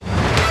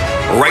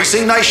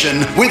Racing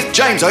Nation with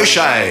James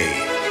O'Shea.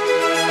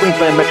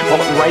 Queensland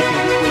Metropolitan Racing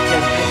this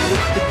weekend.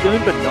 The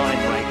Doomben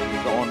 9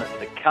 races on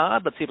the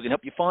card. Let's see if we can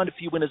help you find a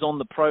few winners on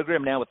the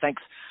program now with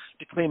thanks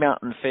to Clear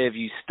Mountain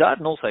Fairview Stud,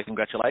 and also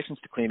congratulations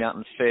to Clear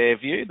Mountain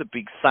Fairview, the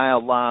big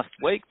sale last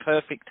week,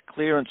 perfect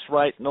clearance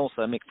rate, and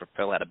also Mick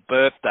Frappell had a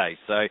birthday,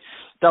 so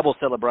double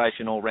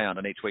celebration all round,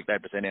 and each week they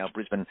present our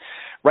Brisbane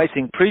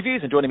racing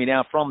previews. And joining me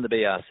now from the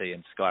BRC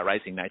and Sky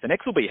Racing, Nathan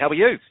Exelby. How are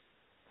you?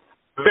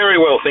 Very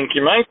well, thank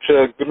you, mate.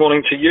 Good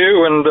morning to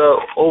you and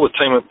all the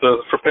team at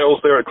the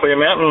Frappells there at Clear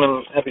Mountain,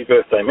 and happy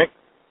birthday, Mick.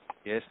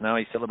 Yes, no,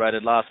 he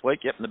celebrated last week,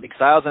 yep, in the big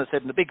sales, and I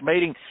said in the big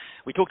meeting,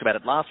 we talked about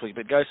it last week,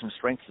 but it goes from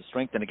strength to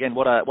strength, and again,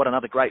 what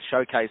another great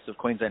showcase of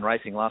Queensland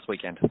racing last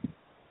weekend.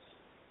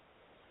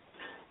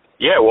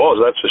 Yeah, it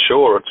was, that's for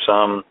sure. It's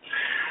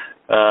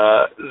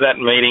that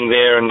meeting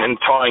there and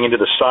tying into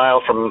the sale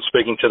from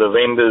speaking to the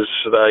vendors,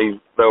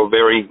 they were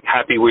very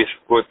happy with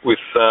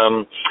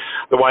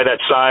the way that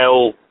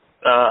sale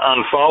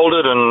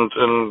unfolded and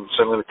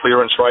certainly the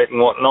clearance rate and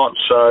whatnot.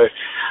 So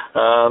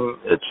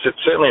it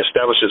certainly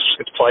establishes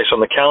its place on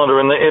the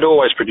calendar, and it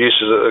always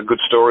produces a good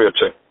story or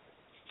two.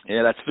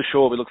 Yeah, that's for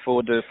sure. We look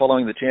forward to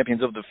following the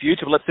champions of the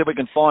future. But let's see if we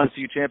can find a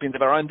few champions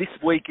of our own this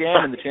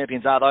weekend, and the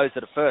champions are those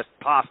that are first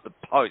past the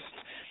post.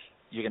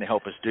 You're going to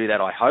help us do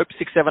that, I hope.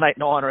 6, 7, 8,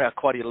 9 are our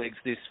quaddy legs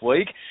this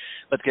week.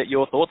 Let's get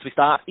your thoughts. We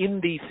start in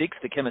the 6,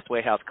 the Chemist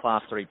Warehouse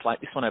Class 3 plate.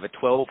 This one over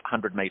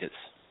 1,200 metres.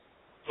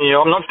 Yeah,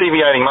 I'm not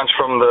deviating much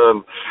from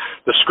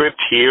the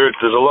script here.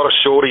 There's a lot of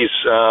shorties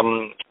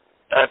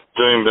at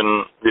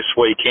Doomben this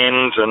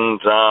weekend, and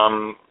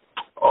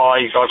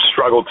I've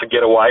struggled to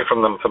get away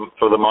from them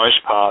for the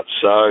most part.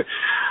 So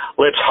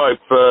let's hope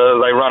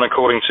they run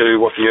according to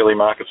what the early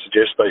market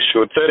suggests they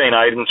should. 13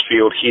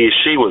 Aidensfield here,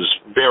 she was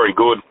very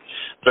good.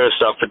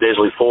 First up for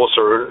Desley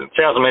Forcer.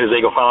 1,000 metres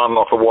Eagle Farm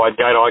off a wide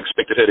gate. I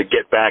expected her to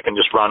get back and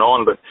just run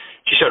on, but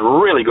she showed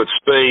really good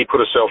speed, put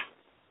herself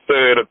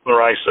third at the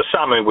race.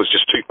 Samu was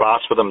just too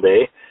fast for them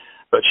there,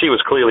 but she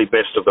was clearly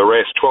best of the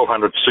rest.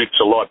 1,200 suits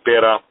a lot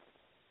better.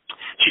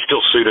 She's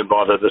still suited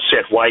by the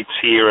set weights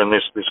here in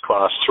this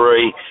Class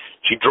 3.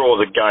 She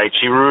draws a gate.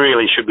 She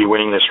really should be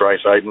winning this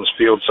race,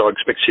 Aidensfield, so I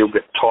expect she'll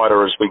get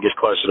tighter as we get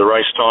closer to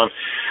race time.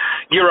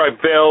 Euro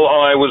Bell,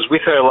 I was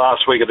with her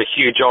last week at the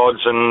huge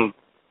odds, and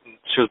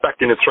she was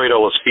backed into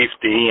 $3.50,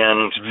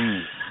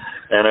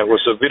 and it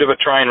was a bit of a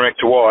train wreck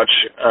to watch.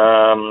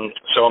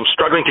 So I'm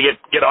struggling to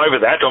get over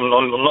that. I'm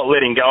not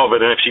letting go of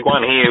it, and if she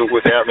won here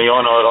without me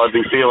on, I'd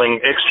be feeling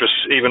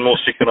even more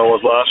sick than I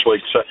was last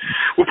week. So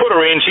we'll put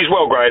her in. She's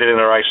well graded in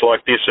a race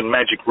like this, and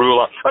Magic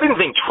Ruler, I didn't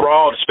think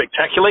trialled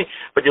spectacularly,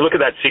 but you look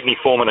at that Sydney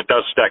form, and it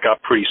does stack up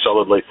pretty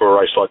solidly for a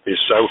race like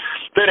this. So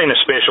 13 a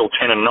special,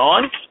 10 and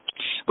 9.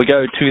 We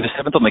go to the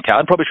 7th on the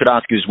card. Probably should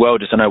ask you as well,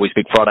 just I know we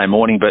speak Friday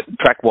morning, but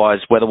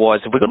track-wise,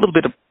 weather-wise, have we got a little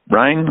bit of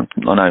rain?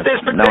 I know.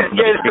 There's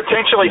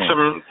potentially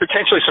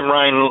some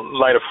rain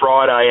later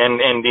Friday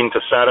and into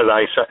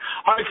Saturday. So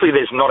hopefully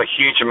there's not a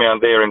huge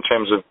amount there in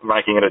terms of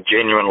making it a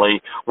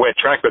genuinely wet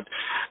track. But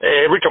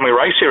every time we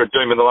race here at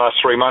Doomben in the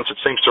last 3 months, it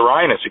seems to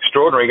rain. It's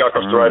extraordinary. You go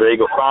across the road to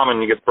Eagle Farm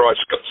and you get bright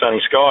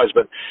sunny skies.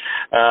 But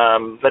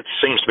that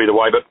seems to be the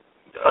way. But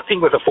I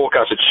think with the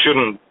forecast, it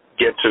shouldn't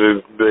get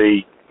to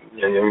be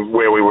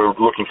where we were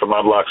looking for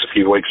mudlarks a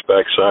few weeks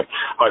back, so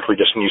hopefully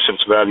just nuisance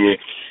value.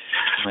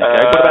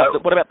 Okay.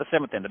 What about the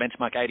 7th then, the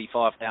benchmark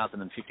 85,050,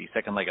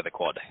 second leg of the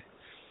quad?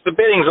 The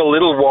betting's a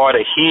little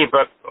wider here,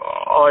 but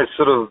I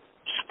sort of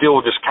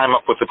still just came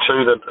up with the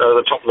two that are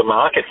the top of the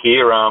market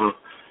here,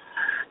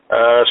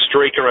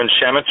 Streaker and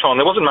Shamaton.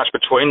 There wasn't much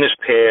between this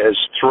pair as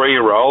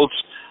 3-year-olds.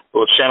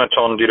 Well,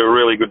 Shamaton did a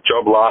really good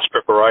job last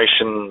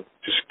preparation,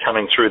 just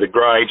coming through the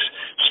grades.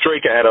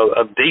 Streaker had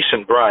a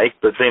decent break,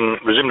 but then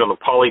resumed on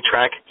the poly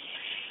track.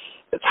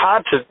 It's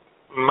hard to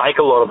make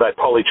a lot of that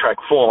poly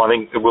track form. I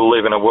think it will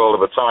live in a world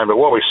of its own.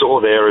 But what we saw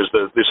there is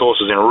that this horse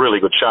is in a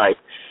really good shape.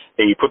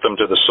 He put them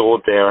to the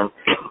sword there, and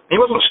he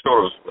wasn't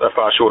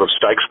far short of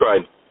stakes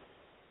grade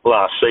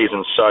last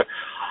season. So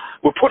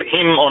we'll put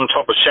him on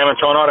top of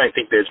Shamaton. I don't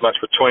think there's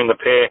much between the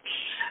pair.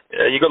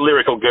 You've got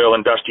Lyrical Girl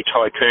and Dusty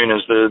Tycoon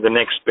as the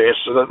next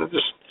best. So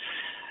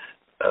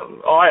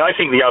I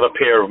think the other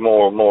pair have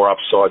more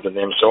upside than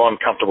them, so I'm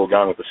comfortable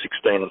going with the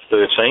 16 and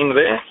 13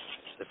 there.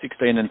 The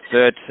 16 and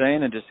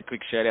 13, and just a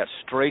quick shout-out,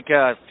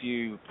 Streaker, a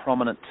few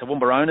prominent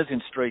Toowoomba owners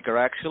in Streaker,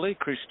 actually.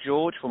 Chris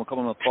George, former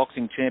Commonwealth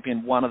boxing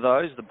champion, one of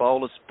those, the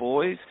Bolus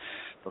boys.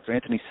 Dr.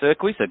 Anthony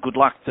Serquis, so good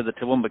luck to the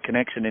Toowoomba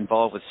connection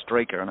involved with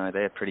Streaker. I know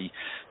they're pretty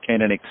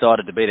keen and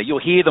excited to be there. You'll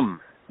hear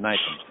them,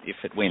 Nathan, if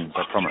it wins,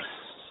 I promise.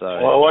 So,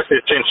 well, I like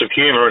their sense of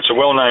humour. It's a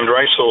well-named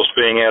racehorse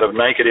being out of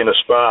Naked in a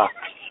Spa.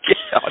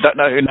 Yeah, I don't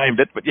know who named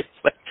it, but yes,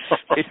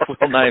 it's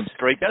well-named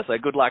Streaker. So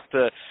good luck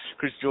to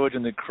Chris George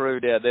and the crew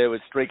down there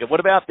with Streaker.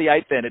 What about the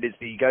 8th then? It is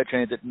the Go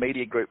Transit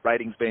Media Group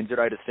ratings being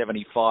 0 to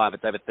 75.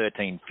 It's over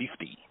 1350.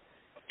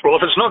 Well,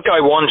 if it's not Go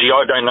Wanji,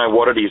 I don't know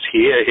what it is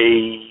here.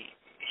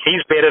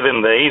 He's better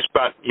than these,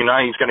 but,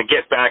 he's going to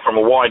get back from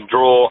a wide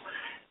draw.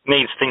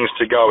 needs things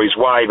to go his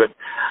way, but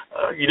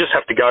you just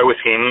have to go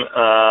with him.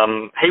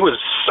 He was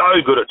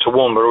so good at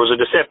Toowoomba. It was a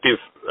deceptive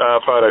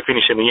photo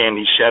finish in the end.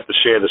 He had to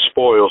share the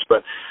spoils,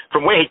 but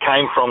from where he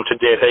came from to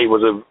Detty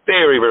was a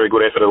very, very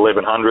good effort at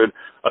 1100.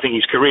 I think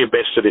his career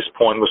best to this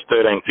point was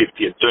 1350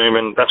 at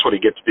Doomben. That's what he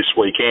gets this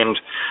weekend.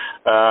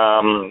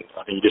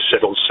 I think he just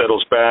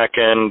settles back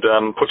and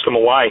puts them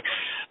away.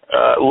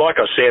 Like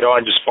I said, I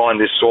just find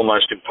this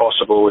almost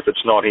impossible if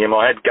it's not him.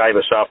 I had gave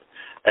us up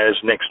as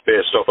next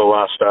best off the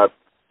last start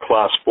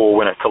Class 4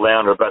 win at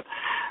Caloundra, but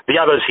the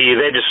others here,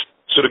 they're just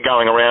sort of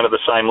going around at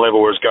the same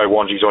level, whereas Go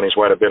Wanji's on his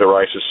way to better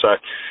races. So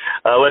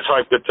let's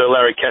hope that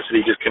Larry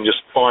Cassidy can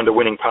just find a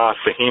winning path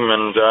for him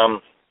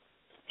and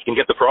he can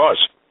get the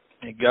prize.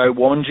 Go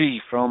Wanji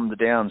from the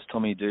Downs,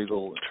 Tommy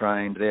Dougal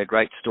trained there.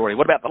 Great story.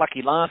 What about the lucky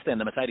last then,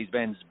 the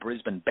Mercedes-Benz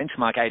Brisbane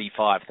Benchmark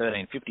 85,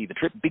 1350, the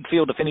trip, big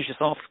field to finish us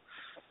off?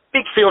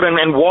 Big field and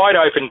wide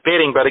open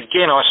betting, but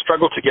again, I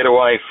struggle to get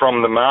away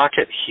from the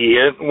market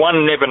here.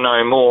 One Never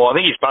Know More. I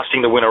think he's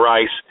busting to win a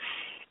race.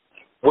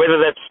 Whether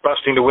that's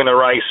busting to win a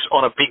race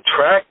on a big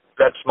track,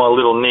 that's my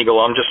little niggle.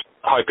 I'm just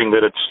hoping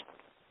that it's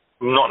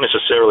not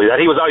necessarily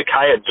that. He was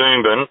okay at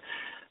Doomben,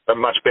 but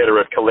much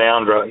better at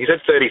Caloundra. He's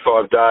had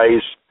 35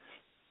 days.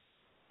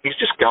 He's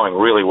just going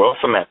really well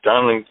for Matt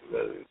Dunn.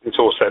 He's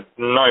also had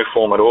no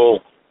form at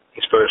all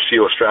his first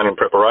few Australian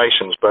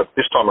preparations, but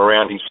this time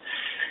around he's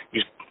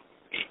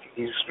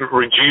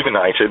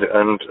rejuvenated,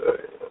 and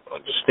I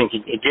just think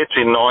he gets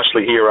in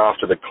nicely here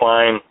after the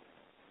claim.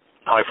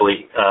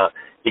 Hopefully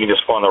he can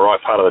just find the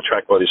right part of the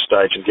track by this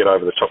stage and get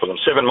over the top of them.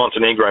 7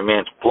 Montenegro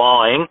Man's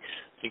flying.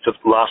 I think the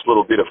last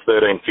little bit of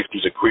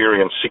 1350's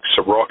Aquarian,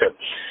 6 Rocket.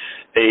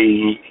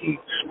 He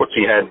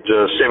had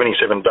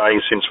 77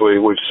 days since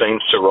we've seen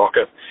Sir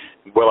Rocket,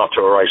 well up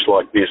to a race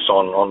like this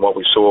on what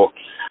we saw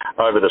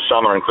over the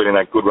summer, including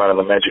that good run in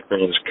the Magic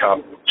Millions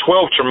Cup.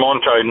 12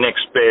 Tremonto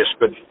next best,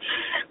 but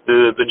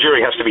the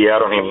jury has to be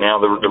out on him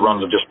now. The runs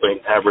have just been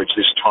average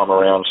this time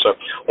around. So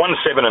 1,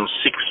 7 and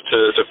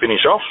 6 to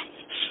finish off.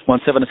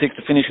 1, 7 and 6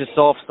 to finish us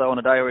off. So on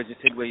a day, as you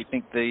said, where you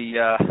think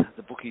the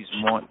bookies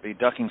might be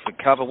ducking for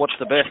cover, what's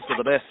the best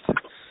of the best?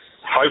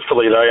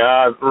 Hopefully they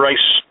are.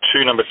 Race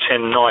 2, number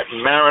 10, Night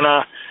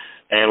Mariner.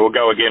 And we'll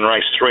go again,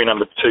 race 3,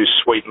 number 2,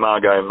 Sweet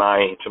Margot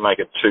May, to make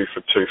it 2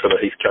 for 2 for the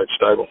Heathcote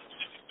stable.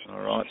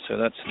 All right, so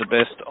that's the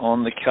best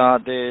on the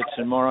card there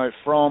tomorrow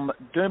from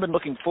Doomben.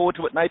 Looking forward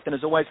to it, Nathan.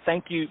 As always,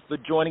 thank you for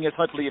joining us.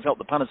 Hopefully you've helped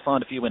the punters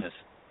find a few winners.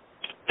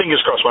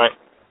 Fingers crossed, mate.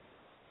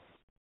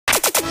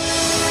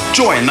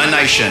 Join the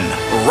nation.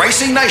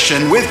 Racing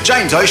Nation with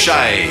James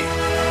O'Shea.